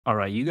All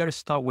right, you got to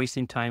stop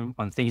wasting time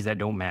on things that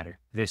don't matter.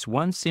 This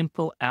one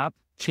simple app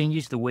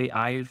changes the way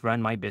I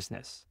run my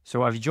business.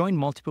 So I've joined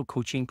multiple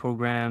coaching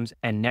programs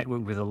and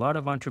networked with a lot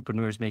of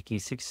entrepreneurs making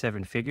 6,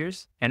 7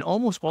 figures. And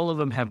almost all of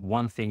them have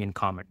one thing in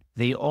common.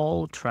 They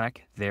all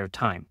track their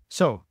time.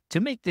 So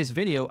to make this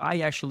video, I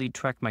actually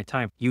track my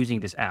time using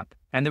this app.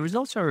 And the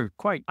results are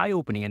quite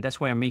eye-opening, and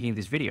that's why I'm making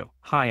this video.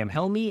 Hi, I'm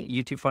Helmi,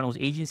 YouTube Funnels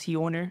agency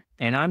owner,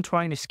 and I'm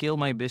trying to scale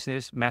my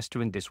business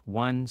mastering this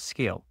one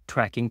skill,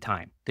 tracking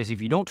time. Because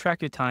if you don't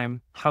track your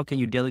time, how can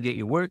you delegate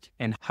your work,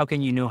 and how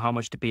can you know how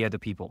much to pay other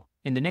people?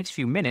 In the next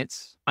few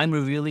minutes, I'm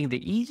revealing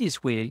the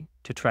easiest way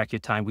to track your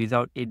time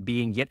without it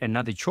being yet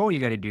another chore you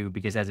got to do,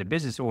 because as a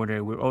business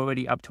owner, we're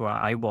already up to our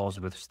eyeballs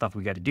with stuff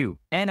we got to do.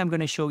 And I'm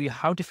going to show you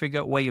how to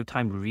figure out where your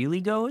time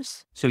really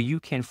goes so you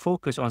can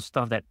focus on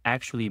stuff that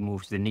actually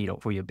moves the needle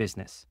for your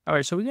business. All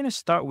right, so we're going to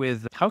start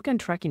with how can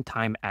tracking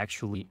time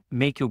actually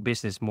make your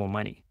business more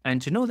money?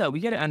 And to know that, we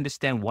got to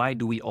understand, why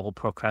do we all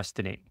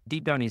procrastinate?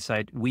 Deep down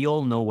inside, we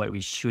all know what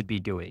we should be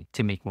doing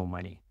to make more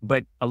money.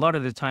 But a lot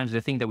of the times,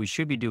 the thing that we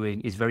should be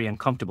doing is very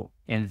uncomfortable.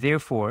 And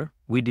therefore,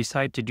 we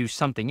decide to do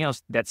something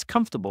else that's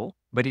comfortable,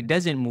 but it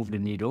doesn't move the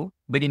needle,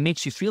 but it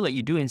makes you feel like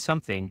you're doing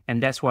something,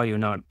 and that's why you're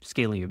not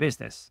scaling your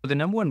business. So the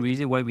number one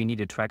reason why we need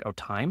to track our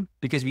time,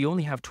 because we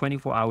only have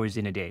 24 hours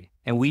in a day,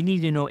 and we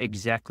need to know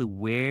exactly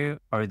where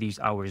are these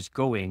hours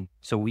going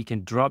so we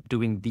can drop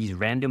doing these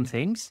random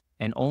things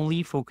and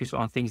only focus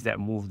on things that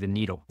move the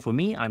needle. For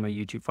me, I'm a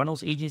YouTube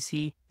Funnels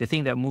agency. The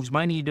thing that moves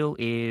my needle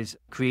is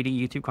creating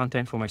YouTube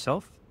content for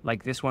myself,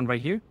 like this one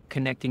right here,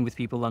 connecting with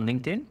people on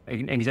LinkedIn.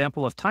 An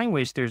example of time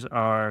wasters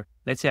are,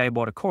 let's say I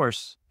bought a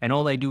course and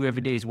all I do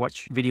every day is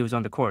watch videos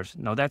on the course.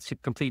 Now that's a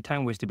complete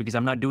time waster because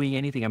I'm not doing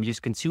anything. I'm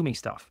just consuming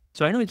stuff.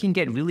 So I know it can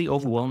get really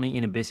overwhelming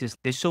in a business.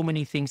 There's so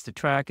many things to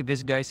track.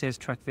 This guy says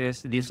track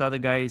this. This other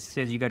guy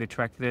says you got to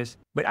track this.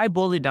 But I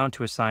boiled it down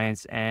to a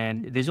science,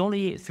 and there's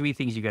only 3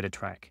 things you got to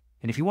track.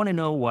 And if you want to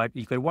know what,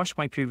 you could watch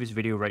my previous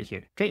video right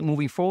here. Okay,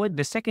 moving forward,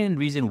 the second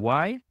reason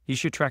why you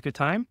should track your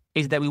time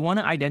is that we want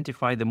to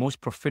identify the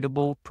most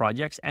profitable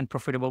projects and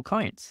profitable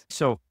clients.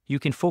 So you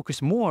can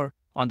focus more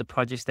on the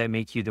projects that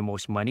make you the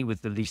most money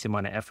with the least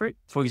amount of effort.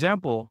 For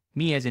example,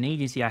 me as an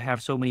agency, I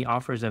have so many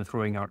offers I'm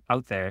throwing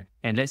out there.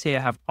 And let's say I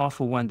have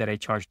offer one that I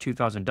charge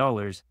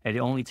 $2,000 and it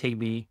only take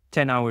me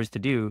 10 hours to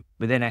do.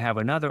 But then I have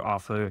another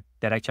offer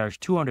that I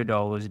charge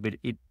 $200, but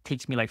it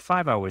takes me like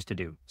 5 hours to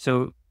do.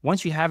 So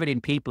once you have it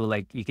in paper,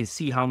 like you can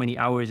see how many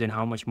hours and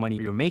how much money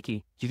you're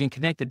making, you can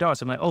connect the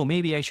dots. I'm like, oh,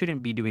 maybe I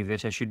shouldn't be doing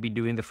this. I should be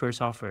doing the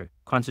first offer.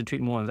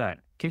 Concentrate more on that.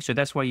 Okay, so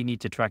that's why you need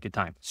to track your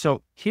time.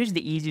 So here's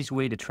the easiest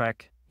way to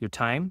track your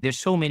time. There's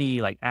so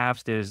many like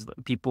apps. There's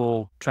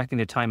people tracking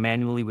their time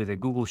manually with a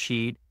Google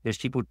Sheet. There's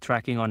people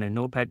tracking on a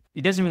notepad.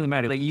 It doesn't really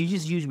matter. Like, you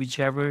just use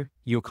whichever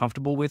you're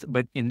comfortable with.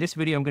 But in this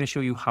video, I'm going to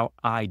show you how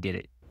I did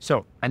it.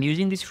 So I'm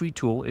using this free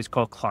tool. It's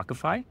called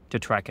Clockify to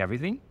track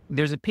everything.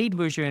 There's a paid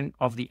version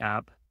of the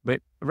app, but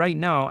right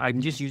now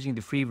I'm just using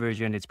the free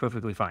version. It's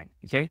perfectly fine.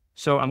 Okay.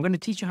 So I'm going to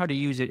teach you how to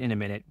use it in a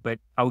minute, but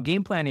our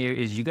game plan here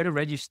is you got to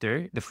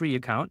register the free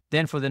account.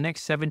 Then for the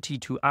next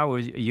 72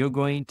 hours, you're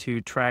going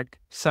to track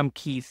some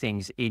key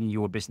things in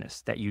your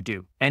business that you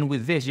do. And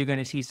with this, you're going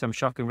to see some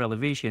shocking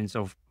revelations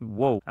of,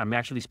 whoa, I'm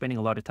actually spending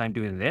a lot of time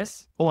doing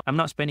this, or I'm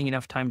not spending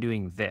enough time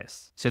doing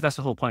this. So that's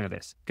the whole point of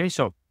this. Okay.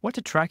 So what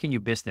to track in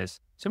your business.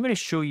 So I'm going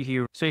to show you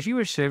here. So if you're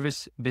a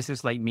service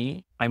business like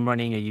me, I'm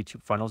running a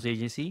YouTube Funnels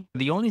agency.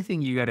 The only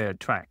thing you got to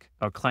track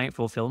are client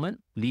fulfillment,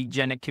 lead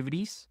gen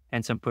activities,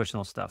 and some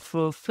personal stuff.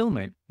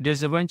 Fulfillment,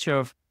 there's a bunch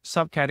of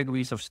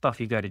subcategories of stuff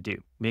you got to do.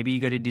 Maybe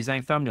you got to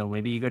design thumbnail.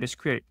 Maybe you got to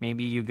script.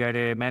 Maybe you got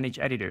to manage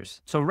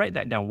editors. So write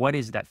that down. What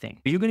is that thing?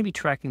 You're going to be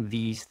tracking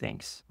these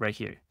things right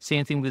here.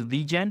 Same thing with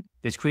lead gen.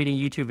 There's creating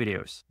YouTube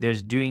videos.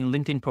 There's doing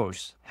LinkedIn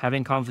posts,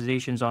 having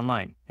conversations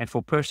online. And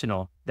for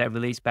personal, that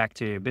relates back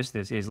to your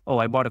business is, oh,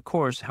 I bought a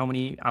course. How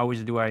many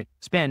hours do I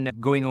spend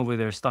going over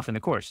the stuff in the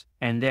course?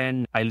 And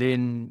then I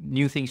learn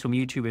new things from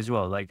YouTube as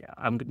well. Like,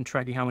 I'm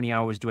tracking how many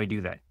hours do I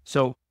do that.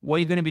 So what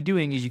you're going to be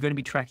doing is you're going to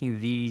be tracking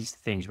these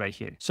things right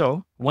here.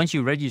 So once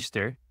you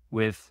register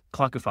with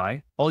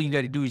Clockify, all you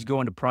got to do is go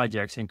into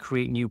projects and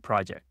create new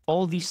project.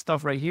 All these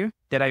stuff right here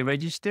that I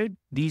registered,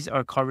 these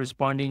are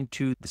corresponding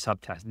to the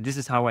subtask. This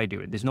is how I do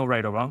it. There's no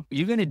right or wrong.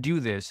 You're going to do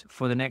this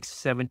for the next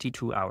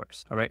 72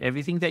 hours. All right.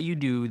 Everything that you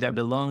do that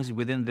belongs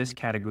within this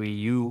category,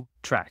 you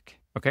track.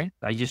 Okay.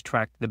 I just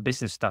track the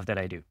business stuff that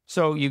I do.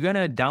 So you're going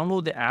to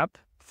download the app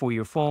for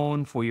your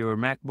phone, for your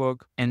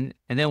MacBook. And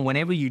then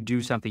whenever you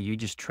do something, you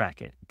just track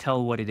it.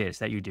 Tell what it is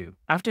that you do.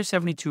 After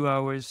 72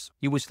 hours,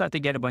 you will start to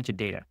get a bunch of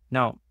data.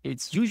 Now,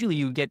 it's usually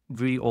you get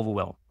really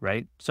overwhelmed,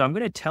 right? So I'm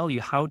going to tell you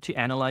how to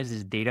analyze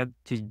this data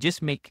to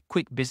just make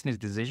quick business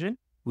decision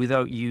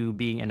without you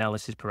being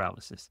analysis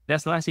paralysis.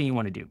 That's the last thing you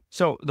want to do.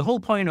 So the whole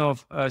point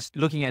of us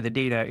looking at the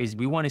data is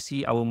we want to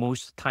see our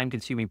most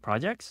time-consuming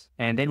projects,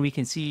 and then we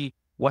can see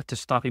what to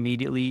stop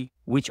immediately,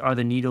 which are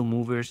the needle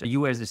movers.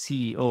 You as the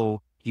CEO,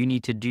 you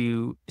need to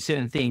do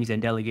certain things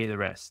and delegate the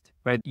rest,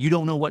 right? You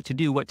don't know what to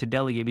do, what to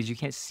delegate because you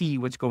can't see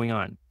what's going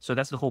on. So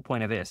that's the whole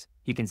point of this.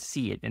 You can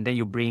see it and then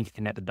your brain can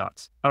connect the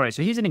dots. All right,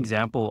 so here's an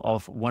example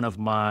of one of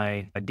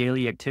my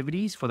daily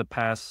activities for the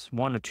past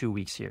 1 or 2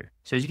 weeks here.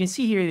 So as you can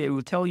see here, it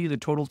will tell you the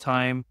total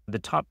time, the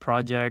top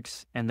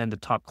projects, and then the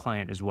top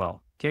client as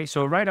well. Okay,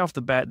 so right off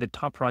the bat, the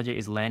top project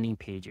is landing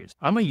pages.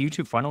 I'm a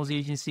YouTube funnels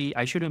agency.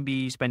 I shouldn't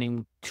be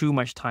spending too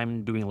much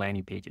time doing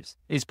landing pages.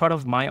 It's part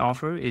of my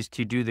offer is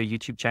to do the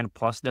YouTube channel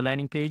plus the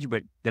landing page,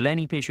 but the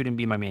landing page shouldn't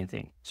be my main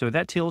thing. So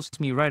that tells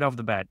me right off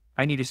the bat,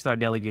 I need to start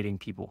delegating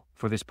people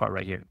for this part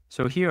right here.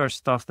 So here are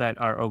stuff that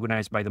are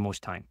organized by the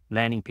most time.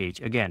 Landing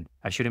page, again,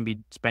 I shouldn't be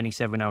spending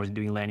 7 hours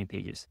doing landing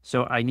pages.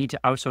 So I need to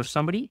outsource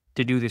somebody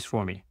to do this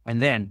for me.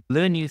 And then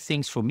learn new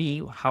things for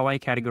me. How I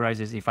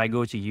categorize is if I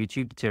go to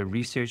YouTube to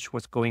research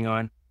what's going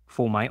on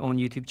for my own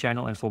YouTube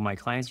channel and for my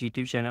client's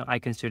YouTube channel, I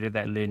consider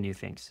that learn new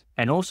things.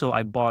 And also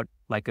I bought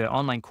like an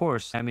online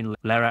course. I'm in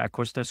Lara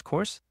Acosta's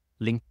course,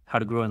 how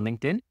to grow on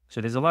LinkedIn.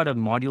 So there's a lot of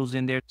modules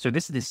in there. So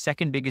this is the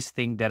second biggest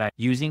thing that I'm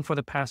using for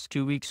the past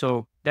 2 weeks.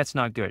 So that's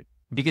not good.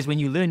 Because when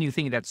you learn new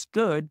thing, that's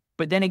good.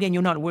 But then again,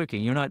 you're not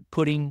working. You're not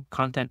putting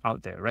content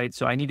out there, right?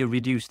 So I need to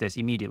reduce this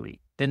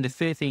immediately. Then the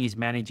third thing is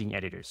managing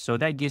editors. So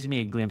that gives me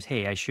a glimpse,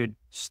 hey, I should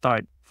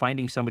start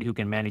finding somebody who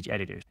can manage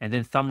editors. And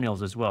then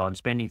thumbnails as well. I'm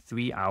spending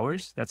 3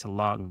 hours. That's a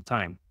long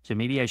time. So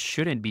maybe I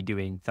shouldn't be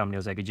doing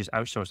thumbnails. I could just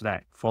outsource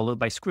that, followed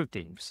by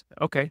scripting.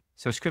 Okay,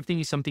 so scripting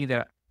is something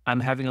that I'm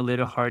having a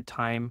little hard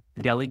time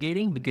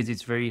delegating because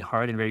it's very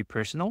hard and very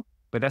personal,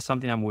 but that's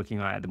something I'm working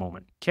on at the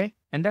moment. Okay.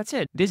 And that's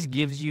it. This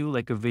gives you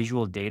like a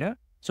visual data.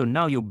 So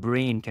now your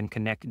brain can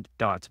connect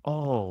dots.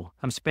 Oh,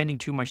 I'm spending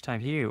too much time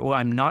here, or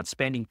I'm not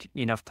spending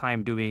enough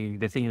time doing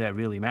the thing that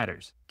really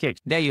matters. Okay,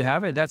 there you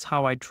have it. That's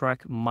how I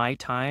track my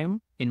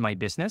time in my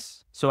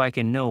business so I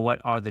can know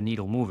what are the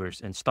needle movers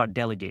and start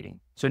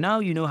delegating. So now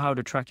you know how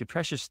to track your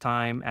precious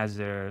time as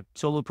a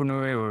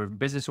solopreneur or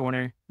business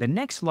owner. The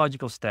next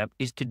logical step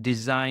is to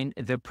design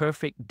the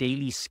perfect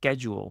daily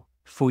schedule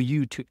for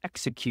you to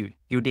execute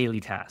your daily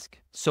task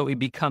so it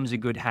becomes a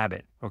good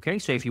habit. Okay,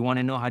 so if you want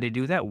to know how to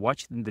do that,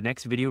 watch the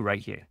next video right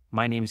here.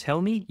 My name is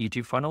Helmi,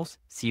 YouTube Funnels.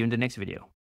 See you in the next video.